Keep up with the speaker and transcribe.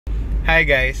Hi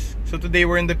guys, so today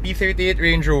we're in the P38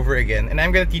 Range Rover again, and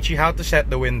I'm gonna teach you how to set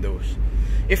the windows.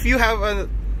 If you have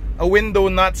a window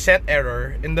not set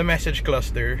error in the message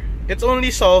cluster, it's only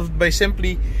solved by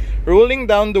simply rolling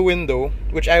down the window,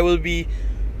 which I will be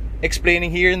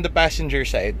explaining here in the passenger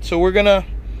side. So we're gonna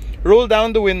roll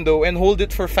down the window and hold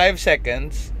it for 5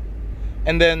 seconds,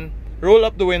 and then roll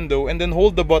up the window and then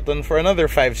hold the button for another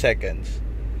 5 seconds.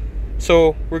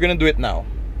 So we're gonna do it now.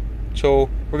 So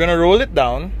we're gonna roll it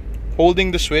down,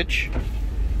 holding the switch,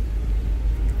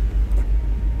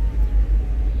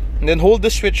 and then hold the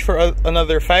switch for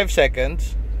another 5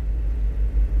 seconds,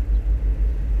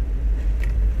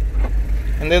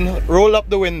 and then roll up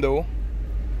the window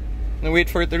and wait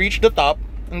for it to reach the top,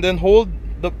 and then hold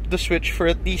the switch for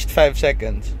at least 5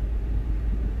 seconds.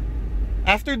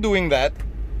 After doing that,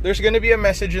 there's going to be a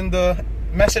message in the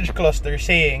message cluster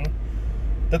saying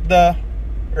that the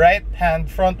right hand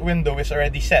front window is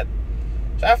already set.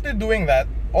 So after doing that,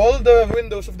 all the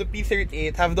windows of the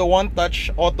P38 have the one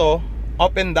touch auto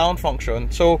up and down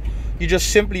function. So you just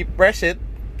simply press it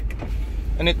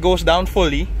and it goes down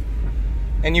fully,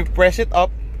 and you press it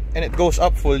up and it goes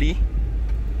up fully.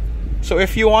 So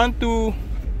if you wanted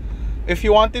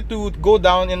to go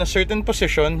down in a certain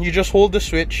position, you just hold the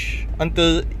switch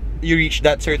until you reach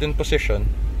that certain position.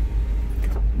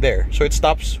 There, so it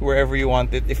stops wherever you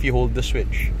want it if you hold the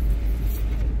switch.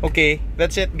 Okay,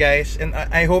 that's it guys, and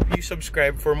I hope you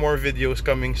subscribe for more videos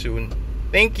coming soon.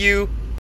 Thank you.